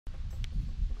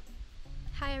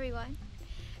Hi everyone.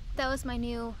 That was my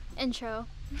new intro.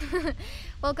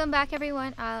 Welcome back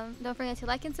everyone. Don't forget to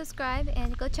like and subscribe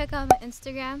and go check out my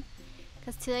Instagram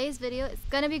because today's video is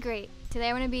gonna be great. Today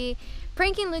I'm gonna be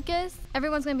pranking Lucas.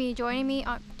 Everyone's gonna be joining me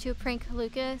to prank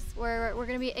Lucas where we're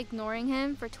gonna be ignoring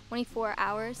him for 24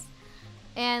 hours.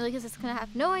 And Lucas is gonna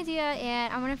have no idea,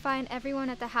 and I'm gonna find everyone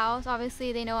at the house.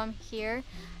 Obviously they know I'm here,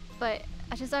 but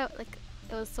I just thought like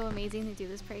it was so amazing to do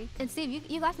this prank. And Steve,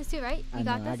 you got this too, right? I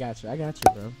got you,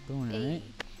 bro. Don't worry, right?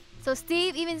 So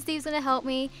Steve's gonna help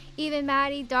me. Even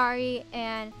Maddie, Dari,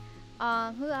 and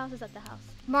who else is at the house?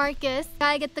 Marcus.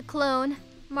 Gotta get the clone,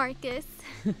 Marcus.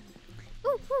 Ooh,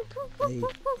 ooh, ooh, Hey. ooh, ooh,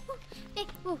 ooh. Hey,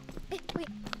 ooh, hey, wait.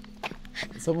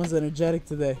 Someone's energetic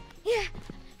today. Yeah.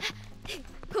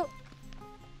 Cool.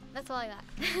 That's all I got.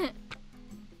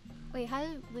 Wait, how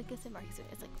did Lucas and Marcus do it?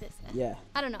 It's like this. Yeah.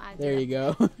 I don't know how to do There that. you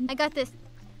go. I got this.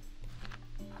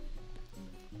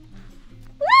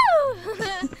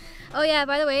 Woo! Oh yeah,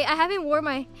 by the way, I haven't worn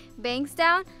my bangs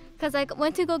down because I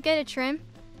went to go get a trim,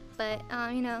 but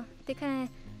you know, they kind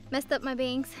of messed up my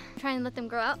bangs. I'm trying to let them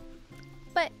grow out,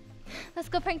 but let's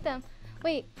go prank them.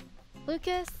 Wait,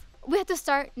 Lucas, we have to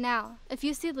start now. If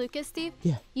you see Lucas, Steve,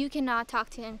 Yeah. you cannot talk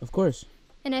to him. Of course.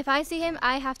 And if I see him,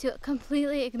 I have to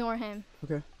completely ignore him.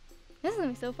 Okay. This is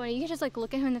gonna be so funny. You can just like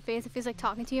look at him in the face if he's like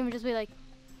talking to you and just be like,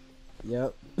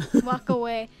 Yep. walk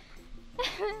away.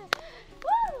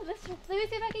 Woo! Let me see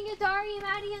if I can get Dari and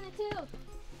Maddie in it too.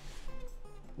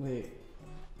 Wait.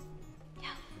 Yeah.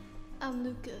 I'm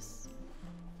Lucas.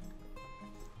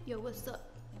 Yo, what's up?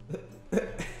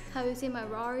 Have you seen my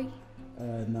Rari?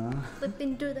 Nah.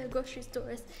 Flipping through the grocery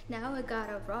stores. Now I got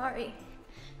a Rari.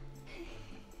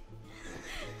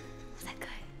 Was that good?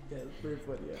 Yeah, it's pretty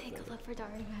funny. Yeah. Hey, good luck for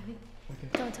Dari and Maddie. Okay.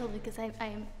 Don't tell Lucas I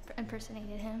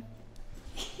impersonated him.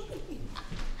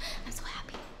 I'm so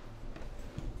happy.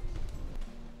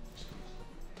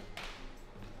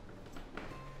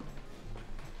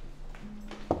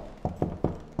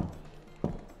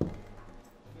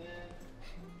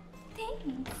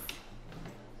 Thanks.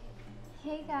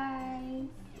 Hey guys.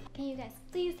 Can you guys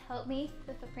please help me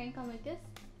with the prank on Lucas?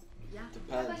 Yeah.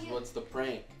 How about Depends. you? What's the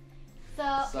prank? So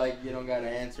It's like you don't gotta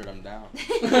answer it. I'm down. we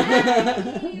got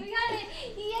it!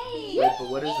 Yay! Wait, but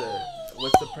what is it?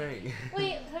 What's the prank?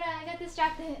 Wait, hold on, I got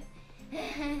distracted.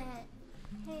 Hey.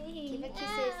 Give it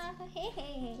kisses.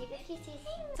 Hey. Give it kisses.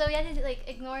 So we had to like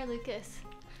ignore Lucas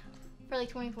for like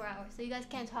 24 hours. So you guys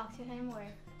can't talk to him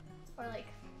or like.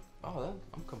 Oh,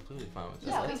 I'm completely fine with that.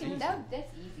 Yeah, That's easy. That's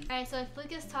easy. Alright, so if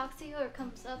Lucas talks to you or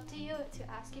comes up to you to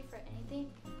ask you for anything,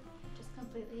 just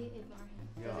completely ignore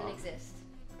him. Doesn't exist.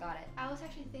 Got it. I was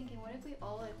actually thinking, what if we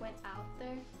all like went out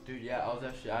there? Dude, yeah,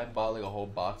 I bought like a whole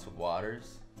box of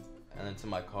waters, and then to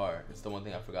my car. It's the one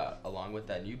thing I forgot, along with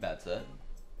that new bat set.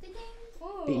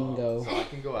 Ooh. Bingo. So I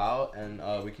can go out and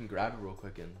we can grab it real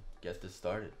quick and get this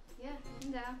started. Yeah,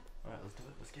 I'm down. All right, let's do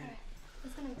it. Let's get it.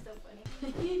 It's gonna be so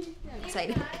funny. I'm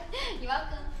excited. You're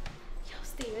welcome. Yo,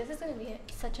 Steve, this is gonna be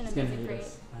such an He's gonna amazing hate prank.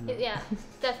 us. I know. Yeah,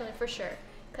 definitely, for sure.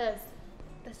 Cause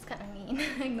this is kind of mean.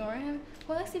 Ignore him?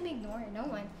 Who likes to be ignored? No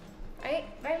one. Right,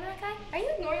 Malachi? Are you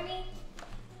ignoring me?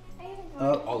 Are you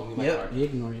ignoring me? Oh, let me my Yep. card. We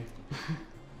ignore you.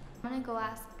 I'm gonna go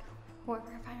ask whoever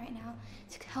I find right now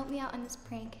to help me out on this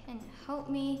prank and help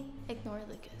me ignore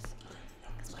Lucas.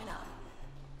 Cause why not?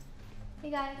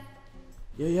 Hey guys,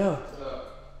 Yo.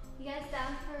 you guys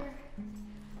down for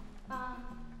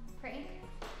prank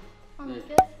on Yeah.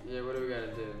 Lucas? Yeah, what do we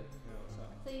gotta do?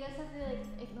 So you guys have to like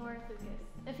ignore Lucas.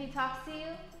 If he talks to you,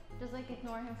 just like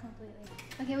ignore him completely.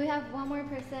 Okay, we have one more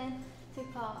person to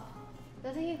call.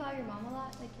 Doesn't he call your mom a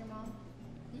lot? Like your mom?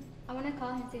 I want to call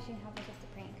her and see if she can help us with the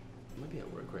prank. I might be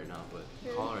at work right now, but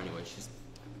Really? call her anyway. She's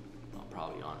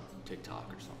probably on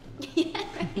TikTok or something. Yeah,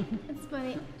 right. That's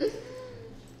funny.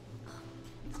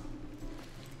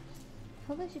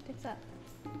 Hopefully she picks up.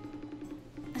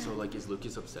 So like, is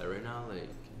Lucas upset right now? Like,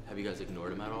 have you guys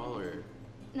ignored him at all, or?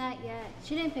 Not yet.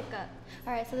 She didn't pick up.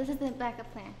 All right, so this is the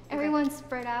backup plan. Everyone's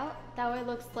spread out. That way it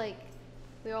looks like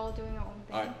we're all doing our own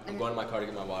thing. All right, I'm going to my car to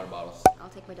get my water bottles. I'll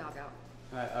take my dog out.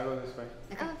 All right, I'll go this way.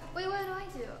 Okay. Wait, what do I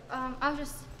do? I'll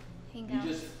just hang out.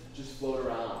 just float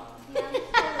around. Yeah,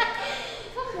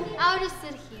 I'll just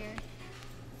sit here.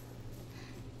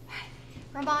 Alright,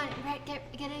 Ramon, right,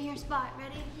 get in your spot.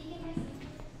 Ready?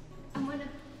 I'm gonna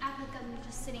act like I'm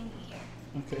just sitting here.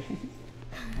 Okay.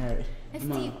 All right. And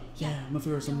I'm Steve, yeah, I'm gonna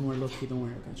figure out something more low-key. Don't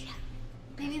worry, I got you.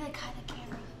 maybe like hide the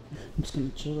camera. I'm just gonna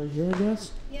chill right here, I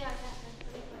guess. Yeah, I got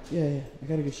that. Yeah. I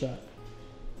got a good shot.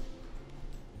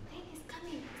 Hey, he's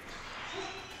coming.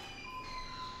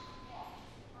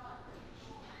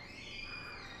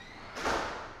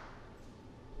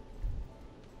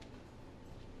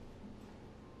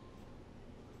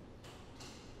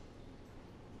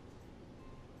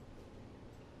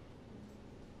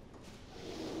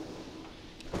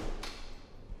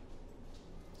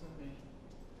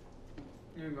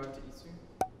 about to eat soon?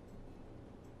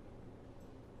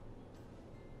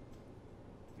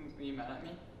 Are you mad at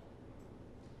me?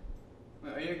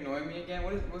 Wait, are you ignoring me again?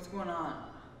 What's going on?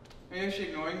 Are you actually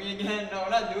ignoring me again? No, we're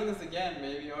not doing this again,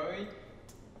 baby, are we?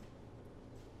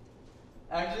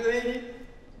 Actually?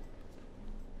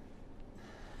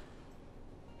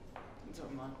 What's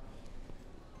up, man?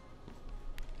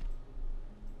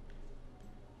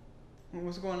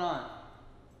 What's going on?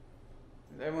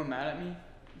 Is everyone mad at me?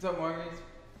 What's up, Morgan?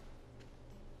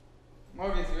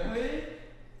 Morgan, really?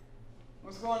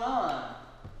 What's going on?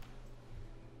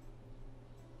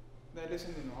 Did I do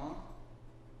something wrong?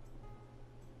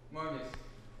 Morgan,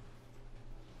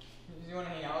 you want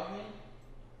to hang out with me?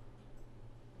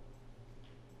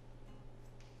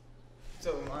 What's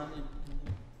up, man?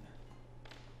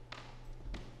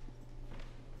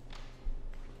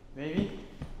 Baby?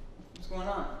 What's going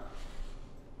on?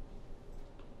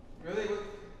 Really?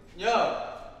 Yo!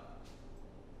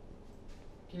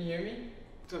 Can you hear me?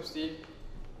 What's up, Steve?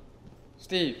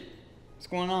 Steve, what's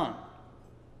going on?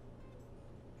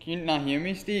 Can you not hear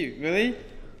me, Steve? Really?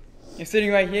 You're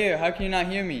sitting right here. How can you not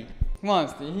hear me? Come on,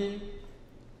 Steve.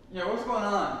 Yeah, what's going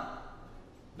on?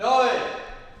 Dolly!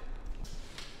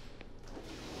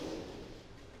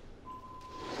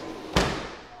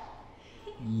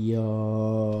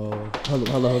 Yo.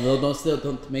 Hello.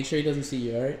 Don't. Make sure he doesn't see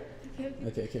you, alright?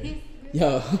 Okay. Yo,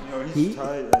 Yo, he's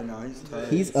tight right now. He's tight.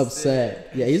 he's upset.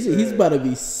 Yeah, he's about to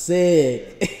be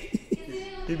sick.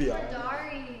 He be alright.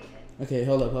 Okay,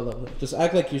 hold up. Just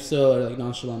act like you're still like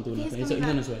nonchalant doing nothing. He's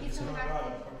on his way. He's coming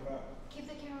back. Keep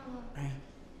the camera low.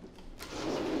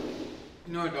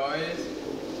 You know what Dolly is?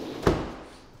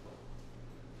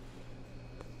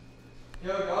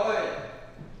 Yo, Dolly!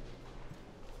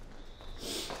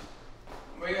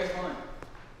 Where you guys going?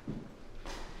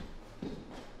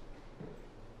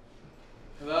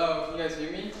 Hello, can you guys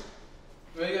hear me?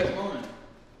 Where are you guys going?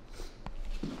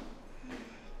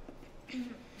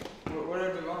 What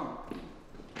did I do wrong?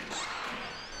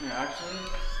 Yeah, actually?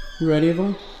 You ready,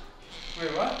 Yvonne?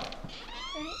 Wait, what?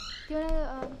 Do you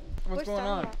wanna What's going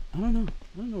on? I don't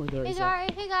know where they're Hey, at. sorry.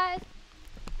 Hey guys.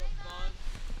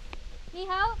 Need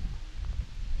help?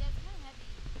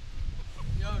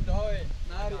 Yo, Dolly,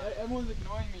 Maddie, everyone's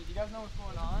ignoring me. Do you guys know what's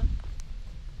going on?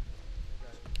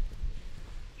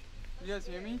 You guys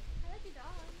hear me?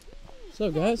 What's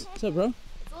up, guys? What's up, bro?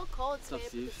 It's a little cold What's up,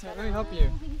 Steve? Let me help you. He's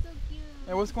so cute.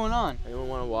 Hey, what's going on? Anyone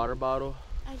want a water bottle?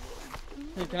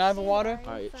 Hey, can I have a water?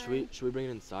 Alright, should we bring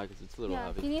it inside because it's a little Yeah.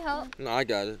 Do heavy? you need help? No, I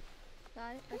got it.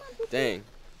 Got it. Okay. Dang.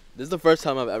 This is the first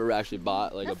time I've ever actually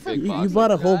bought like a That's so big You box. bought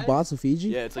a like whole Guys? box of Fiji?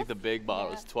 Yeah, it's like the big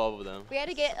bottle. It's 12 of them. We had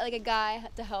to get like a guy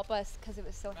to help us because it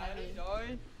was so Maddie, heavy.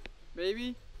 Dolly,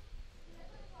 baby.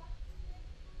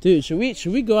 Dude, should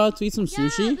we go out to eat some Yeah,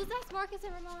 sushi? let's ask Marcus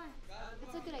and Ramon.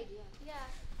 It's a good idea. Yeah.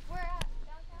 We're at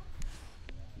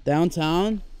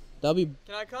Downtown? That'll be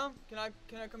Can I come? Can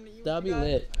I come to eat? that'll with be you guys?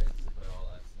 lit.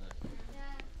 Yeah.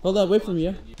 Hold up, wait for me,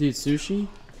 yeah. Dude, sushi?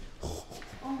 Oh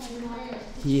my god.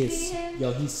 He is.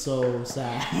 Yo, he's so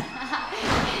sad.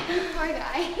 Poor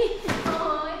guy.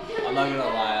 Oh, I'm not gonna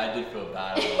lie, I did feel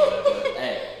bad a little bit, but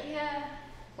hey. Yeah.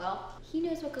 Well, he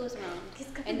knows what goes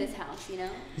wrong in this house, you know?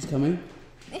 He's coming?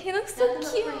 He looks so Nothing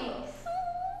but cute. pranks.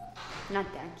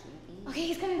 Not that cute. Okay,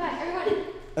 he's coming back. Everyone.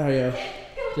 Alright, yo.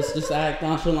 Just act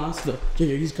nonchalant still.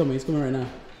 Here, he's coming right now.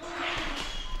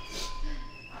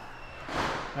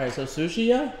 Alright, so sushi,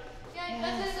 yeah? Yeah,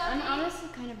 that's his I'm honestly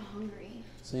kind of hungry.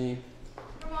 Same.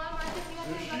 Ramon, Marcus, you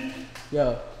guys are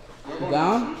Yo, you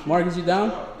down? Marcus, you down?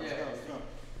 Yeah.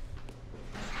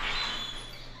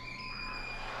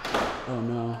 Oh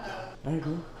no. Alright,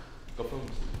 go. Go film.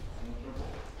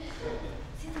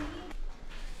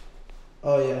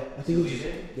 Oh yeah, I think we just,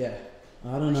 yeah.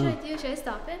 I don't What should know. I do? Should I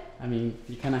stop it? I mean,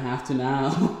 you kind of have to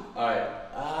now. Alright,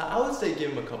 I would say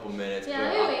give him a couple minutes. Yeah,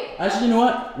 but let me wait. Actually, you know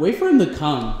what? Wait for him to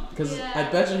come, because Yeah.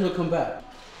 I bet you he'll come back.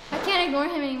 I can't ignore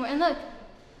him anymore. And look,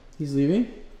 He's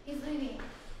leaving? he's leaving.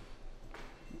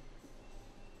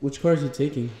 Which car is he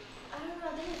taking? I don't know.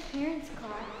 I think his parents'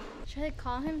 car. Should I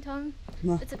call him? Tell him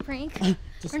No. it's a prank?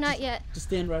 Just, Or not yet? Just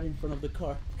stand right in front of the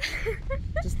car.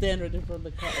 Just stand right in front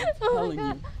of the car. I'm Oh my telling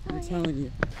God. you. Oh I'm my telling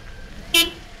you. What are you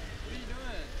doing?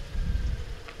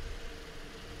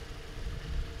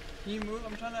 Can you move?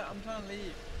 I'm trying to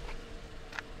leave.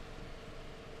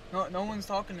 No one's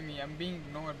talking to me. I'm being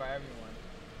ignored by everyone.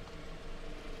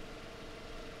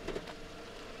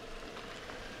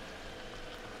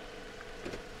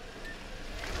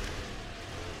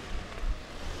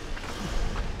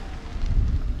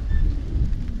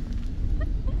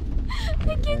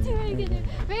 I can't do it. I can't do it.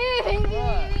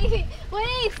 Wait. Wait,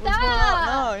 What's going on?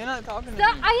 stop. No, you're not talking Stop.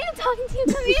 to me. I am talking to you.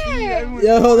 Come here. Everyone-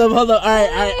 Yo, hold up. All right.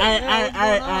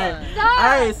 Stop.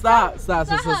 All right,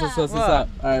 stop.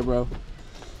 All right, bro.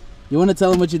 You want to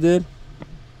tell him what you did?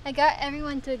 I got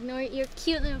everyone to ignore your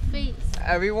cute little face.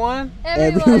 Everyone? I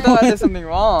Everyone. thought I did something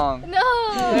wrong. No.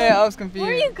 Yeah, I was confused.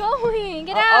 Where are you going?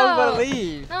 Get I out. was about to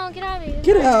leave. No, get out of here.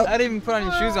 Get out. I didn't even put on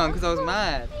your shoes on because I was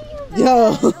mad.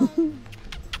 Yo.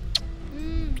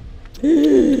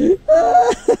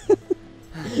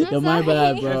 Yo, my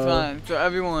bad, It's bro. fine. So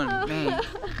everyone, man.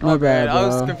 My bad, I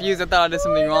was bro. confused. I thought I did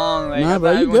something wrong. Like, Nah, I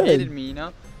bro, thought you everyone good. hated me, you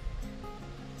know?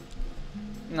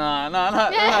 Nah, I'm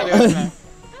not doing that.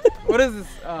 What is this?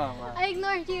 Oh, my. I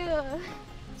ignored you.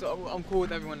 So I'm cool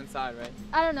with everyone inside, right?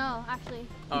 I don't know, actually.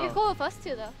 Oh. You're cool with us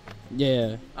too, though.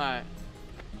 Yeah. Alright.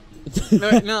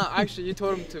 No, actually, you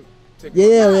told him to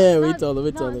Yeah, we No, told him.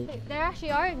 no, they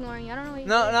actually are ignoring you. I don't know what you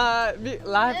No,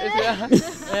 laugh.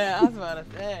 Yeah, I was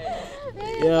about to say.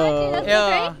 Yo. That's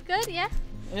Yo. great. Good, yeah.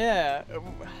 Yeah.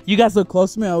 You got so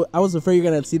close to me. I was afraid you're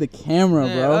gonna see the camera,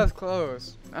 Yeah, bro. that was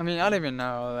close. I mean, I don't even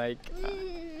know. Like,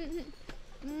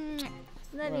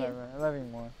 Love you. whatever. I love you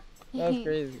more. That was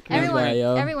crazy. Everyone, guy,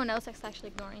 yo. everyone else is actually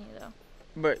ignoring you, though.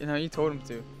 But, you know, you told him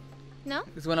to. No?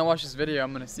 Because when I watch this video,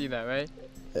 I'm going to see that, right?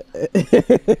 Oh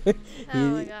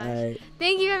my gosh. Alright.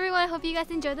 Thank you, everyone. Hope you guys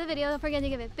enjoyed the video. Don't forget to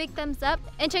give it a big thumbs up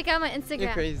and check out my You're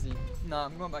Instagram. crazy. No,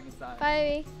 I'm going back inside.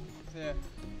 Bye. Yeah.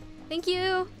 Thank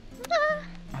you.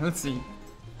 Let's see.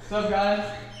 What's up, guys?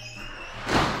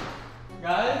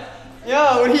 Guys?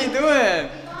 Yo, what are you doing?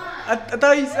 I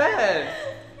thought you said.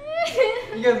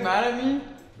 You guys mad at me?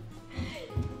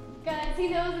 Guys, he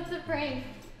knows it's a prank.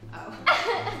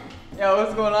 Yo,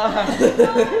 what's going on?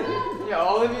 Yo,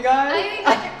 all of you I guys? even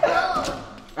got your clothes.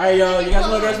 Alright, yo, you guys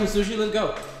want to grab some sushi? Let's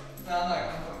go. No, I'm not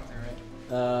going to, right?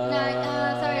 No,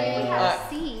 sorry. We If have a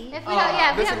seat. we don't,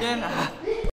 yeah, if we this don't- again?